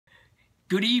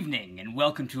Good evening, and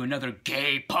welcome to another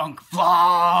gay punk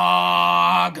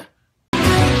vlog!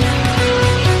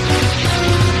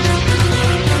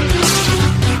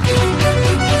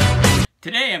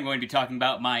 Today I'm going to be talking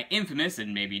about my infamous,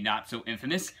 and maybe not so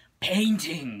infamous,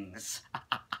 paintings!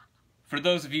 For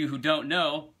those of you who don't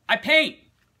know, I paint!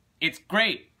 It's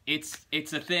great! It's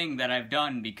a thing that I've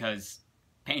done because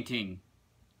painting,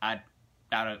 I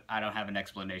don't have an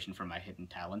explanation for my hidden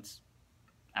talents.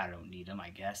 I don't need them, I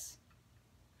guess.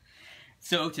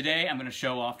 So today I'm going to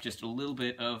show off just a little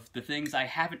bit of the things I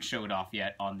haven't showed off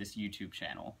yet on this YouTube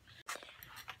channel.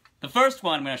 The first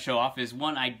one I'm going to show off is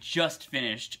one I just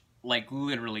finished, like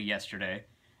literally yesterday.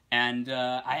 And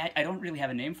I don't really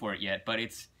have a name for it yet, but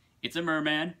it's a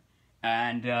merman,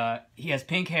 and he has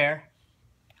pink hair.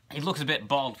 He looks a bit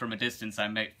bald from a distance. I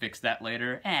might fix that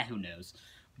later. Who knows.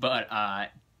 But I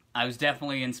was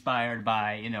definitely inspired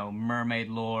by, you know, mermaid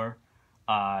lore,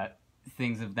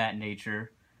 things of that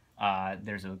nature.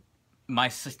 My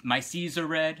seas are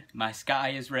red, my sky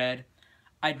is red.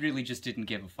 I really just didn't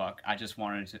give a fuck. I just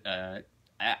wanted to,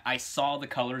 I saw the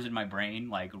colors in my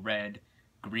brain, like red,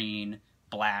 green,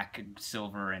 black,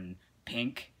 silver, and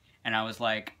pink, and I was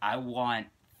like, I want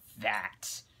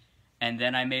that. And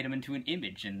then I made them into an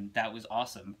image, and that was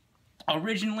awesome.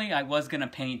 Originally, I was gonna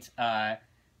paint,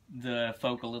 the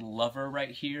folk a little lover right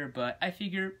here, but I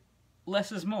figure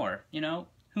less is more, you know?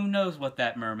 Who knows what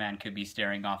that merman could be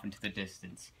staring off into the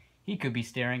distance? He could be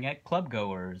staring at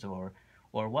clubgoers or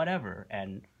whatever,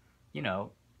 and, you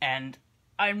know, and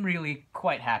I'm really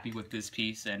quite happy with this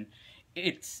piece, and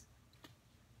it's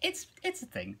a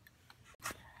thing.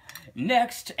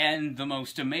 Next, and the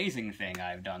most amazing thing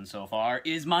I've done so far,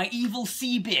 is my evil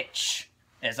sea bitch,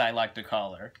 as I like to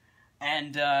call her.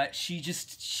 And,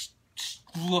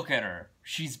 look at her.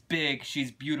 She's big,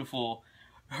 she's beautiful.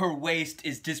 Her waist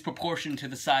is disproportionate to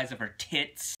the size of her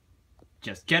tits.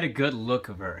 Just get a good look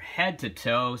of her. Head to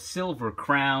toe, silver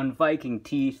crown, Viking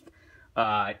teeth,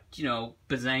 you know,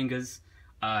 bazangas,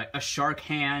 a shark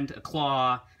hand, a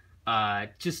claw,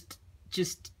 just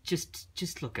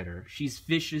look at her. She's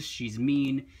vicious, she's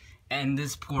mean, and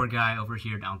this poor guy over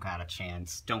here don't got a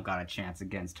chance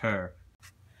against her.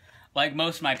 Like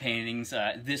most of my paintings,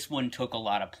 this one took a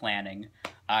lot of planning.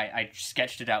 I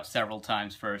sketched it out several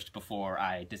times first before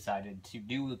I decided to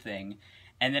do the thing,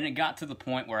 and then it got to the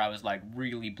point where I was like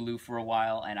really blue for a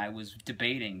while, and I was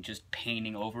debating just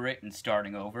painting over it and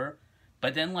starting over.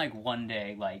 But then like one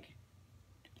day, like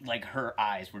her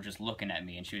eyes were just looking at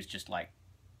me, and she was just like,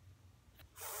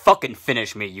 "Fucking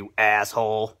finish me, you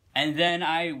asshole." And then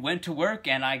I went to work,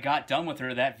 and I got done with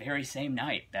her that very same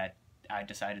night that I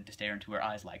decided to stare into her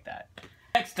eyes like that.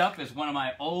 Next up is one of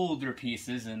my older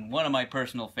pieces and one of my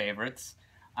personal favorites.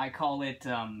 I call it,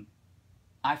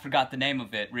 I forgot the name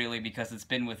of it, really, because it's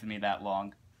been with me that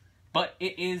long. But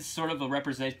it is sort of a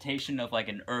representation of, like,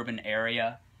 an urban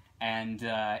area, and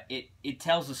it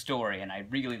tells a story, and I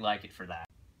really like it for that.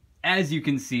 As you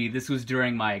can see, this was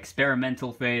during my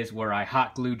experimental phase where I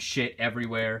hot glued shit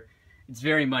everywhere. It's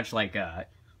very much like a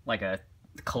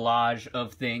collage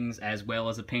of things as well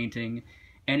as a painting,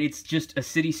 and it's just a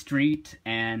city street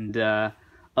and a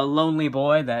lonely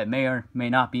boy that may or may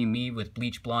not be me with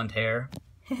bleach blonde hair.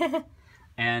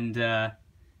 And you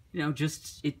know,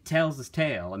 just it tells its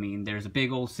tale. I mean, there's a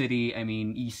big old city. I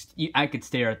mean, I could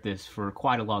stare at this for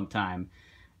quite a long time,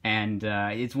 and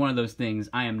it's one of those things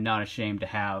I am not ashamed to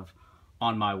have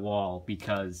on my wall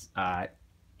because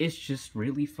it's just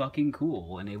really fucking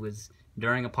cool. And it was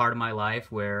during a part of my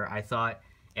life where I thought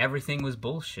everything was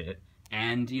bullshit,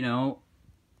 and you know,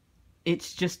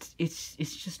 it's just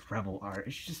rebel art.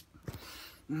 It's just.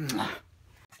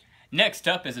 Next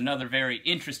up is another very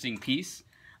interesting piece.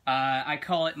 I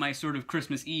call it my sort of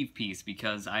Christmas Eve piece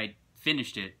because I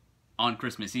finished it on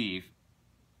Christmas Eve,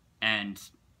 and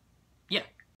yeah.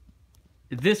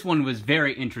 This one was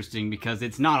very interesting because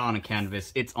it's not on a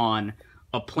canvas, it's on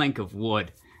a plank of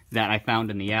wood that I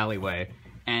found in the alleyway.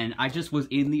 And I just was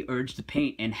in the urge to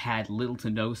paint and had little to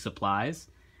no supplies.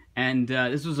 And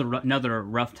this was another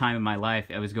rough time in my life.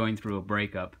 I was going through a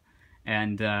breakup.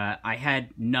 And I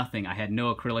had nothing. I had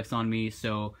no acrylics on me.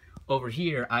 So over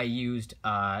here I used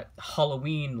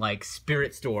Halloween, like,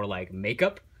 spirit store, like,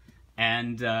 makeup.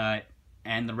 And the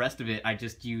rest of it I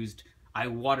just used, I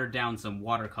watered down some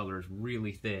watercolors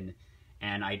really thin.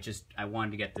 And I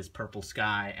wanted to get this purple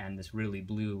sky and this really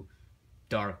blue,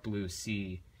 dark blue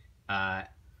sea.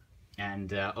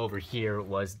 And over here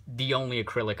was the only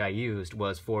acrylic I used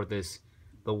was for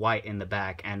the white in the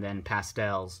back, and then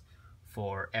pastels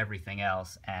for everything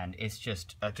else. And it's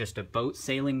just a boat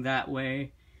sailing that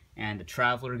way, and a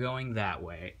traveler going that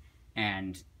way,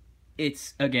 and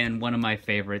it's, again, one of my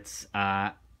favorites.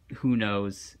 Who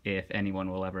knows if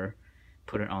anyone will ever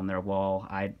put it on their wall.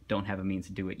 I don't have a means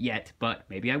to do it yet, but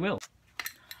maybe I will.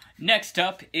 Next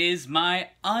up is my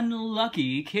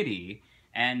unlucky kitty.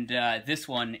 And this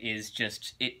one is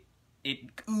just, it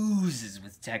oozes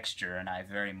with texture, and I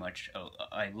very much,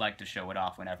 I like to show it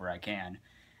off whenever I can.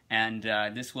 And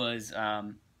this was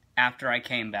after I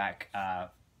came back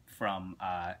from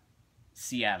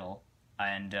Seattle,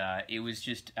 and it was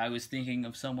just, I was thinking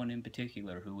of someone in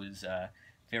particular who was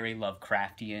very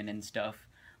Lovecraftian and stuff,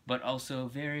 but also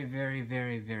very, very,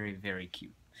 very, very, very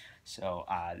cute. So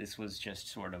this was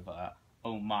just sort of a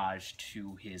homage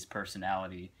to his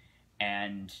personality,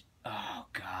 and oh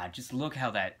god, just look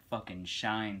how that fucking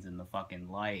shines in the fucking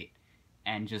light,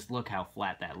 and just look how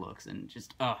flat that looks, and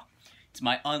just, it's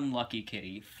my unlucky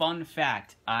kitty. Fun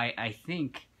fact, I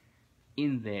think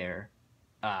in there,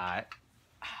 I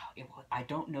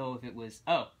don't know if it was,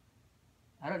 I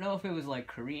don't know if it was like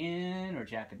Korean or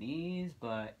Japanese,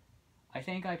 but I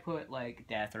think I put like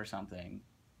death or something.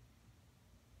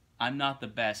 I'm not the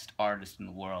best artist in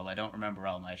the world, I don't remember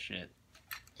all my shit.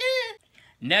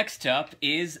 Next up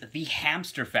is the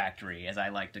Hamster Factory, as I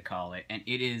like to call it, and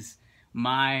it is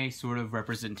my sort of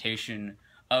representation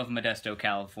of Modesto,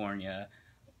 California,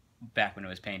 back when it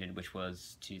was painted, which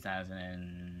was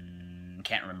 2000,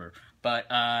 can't remember. But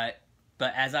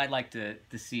as I'd like to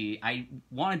see, I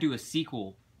want to do a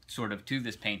sequel, sort of, to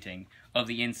this painting of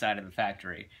the inside of the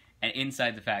factory. And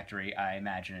inside the factory, I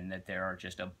imagine that there are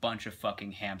just a bunch of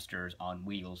fucking hamsters on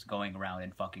wheels going around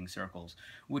in fucking circles,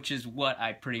 which is what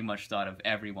I pretty much thought of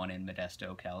everyone in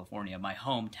Modesto, California, my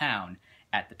hometown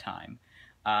at the time.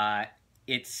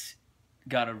 It's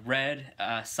got a red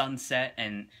sunset,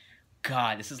 and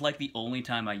god, this is like the only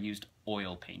time I used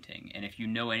oil painting. And if you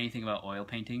know anything about oil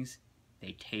paintings,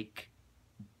 they take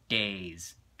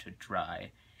days to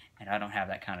dry, and I don't have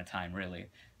that kind of time, really.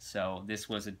 So this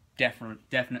was a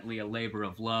definitely a labor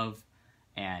of love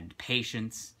and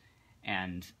patience,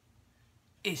 and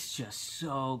it's just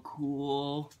so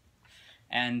cool.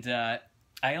 And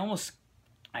I almost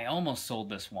sold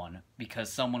this one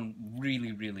because someone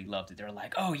really, really loved it. They were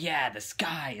like, oh yeah, the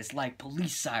sky is like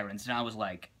police sirens. And I was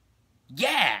like,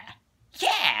 yeah!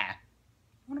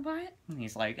 Wanna buy it? And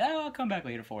he's like, oh, I'll come back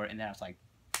later for it. And then I was like,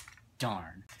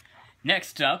 darn.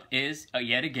 Next up is,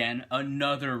 yet again,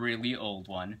 another really old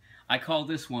one. I call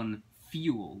this one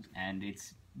Fueled, and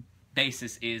its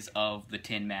basis is of the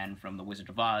Tin Man from The Wizard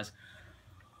of Oz,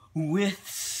 with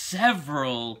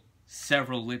several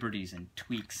liberties and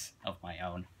tweaks of my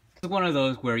own. It's one of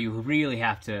those where you really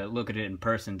have to look at it in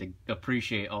person to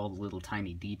appreciate all the little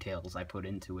tiny details I put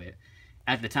into it.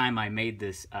 At the time I made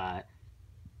this,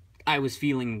 I was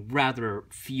feeling rather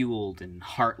fueled and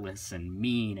heartless and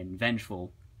mean and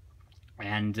vengeful.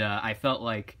 And I felt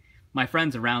like my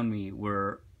friends around me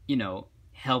were, you know,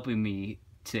 helping me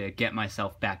to get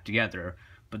myself back together,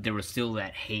 but there was still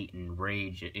that hate and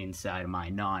rage inside of my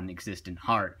non-existent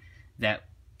heart that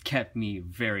kept me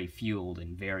very fueled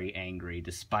and very angry,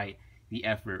 despite the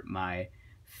effort my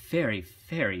very,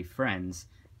 very friends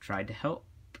tried to help,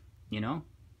 you know?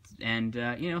 And,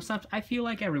 you know, I feel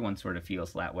like everyone sort of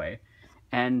feels that way.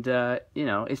 And, you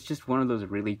know, it's just one of those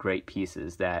really great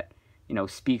pieces that, you know,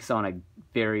 speaks on a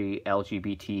very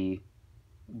LGBT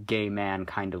gay man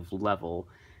kind of level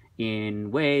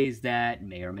in ways that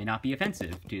may or may not be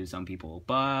offensive to some people.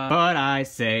 But I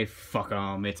say, fuck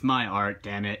 'em, it's my art,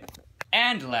 damn it.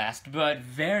 And last, but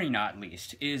very not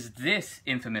least, is this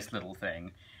infamous little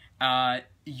thing.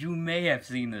 You may have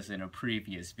seen this in a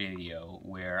previous video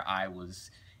where I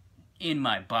was in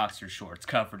my boxer shorts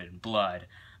covered in blood,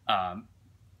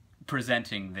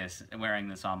 presenting this, wearing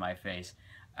this on my face.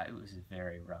 It was a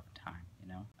very rough time, you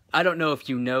know? I don't know if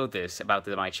you know this about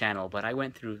my channel, but I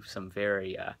went through some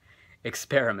very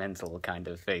experimental kind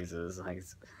of phases. Like,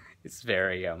 it's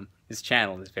very, this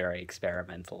channel is very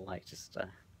experimental. Like, just,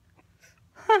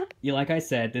 yeah, like I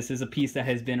said, this is a piece that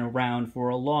has been around for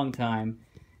a long time,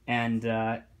 and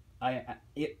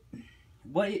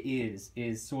what it is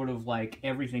sort of like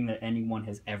everything that anyone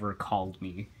has ever called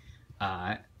me,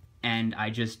 and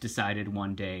I just decided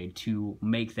one day to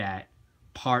make that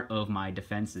part of my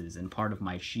defenses and part of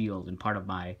my shield and part of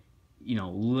my, you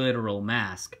know, literal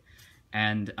mask,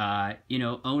 and you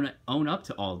know, own up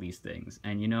to all these things.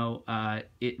 And you know,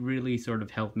 it really sort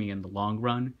of helped me in the long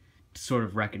run to sort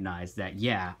of recognize that,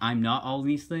 yeah, I'm not all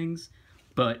these things,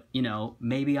 but you know,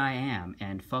 maybe I am,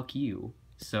 and fuck you.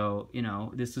 So, you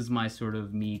know, this is my sort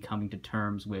of me coming to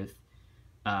terms with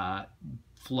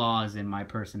flaws in my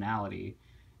personality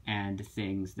and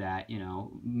things that, you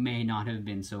know, may not have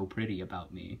been so pretty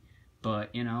about me.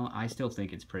 But, you know, I still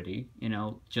think it's pretty, you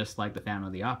know, just like the Phantom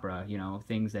of the Opera, you know,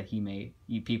 things that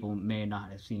people may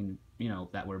not have seen, you know,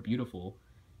 that were beautiful,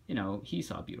 you know, he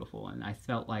saw beautiful, and I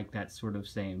felt like that sort of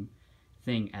same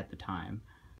thing at the time.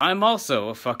 I'm also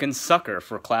a fucking sucker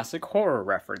for classic horror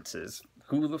references.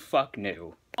 Who the fuck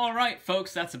knew? Alright,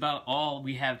 folks, that's about all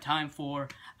we have time for.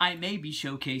 I may be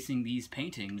showcasing these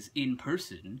paintings in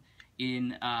person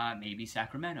in, maybe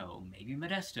Sacramento, maybe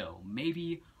Modesto,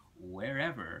 maybe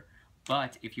wherever.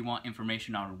 But if you want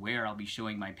information on where I'll be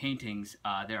showing my paintings,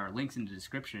 there are links in the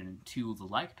description to the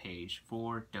like page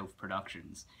for DOAF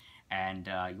Productions. And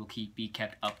you'll be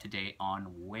kept up to date on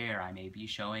where I may be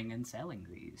showing and selling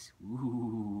these.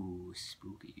 Ooh,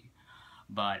 spooky.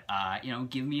 But, you know,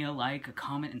 give me a like, a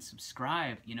comment, and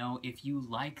subscribe, you know, if you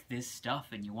like this stuff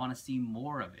and you want to see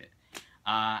more of it.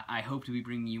 I hope to be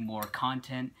bringing you more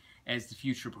content as the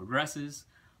future progresses.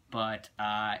 But,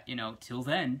 you know, till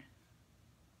then,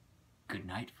 good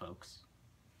night, folks.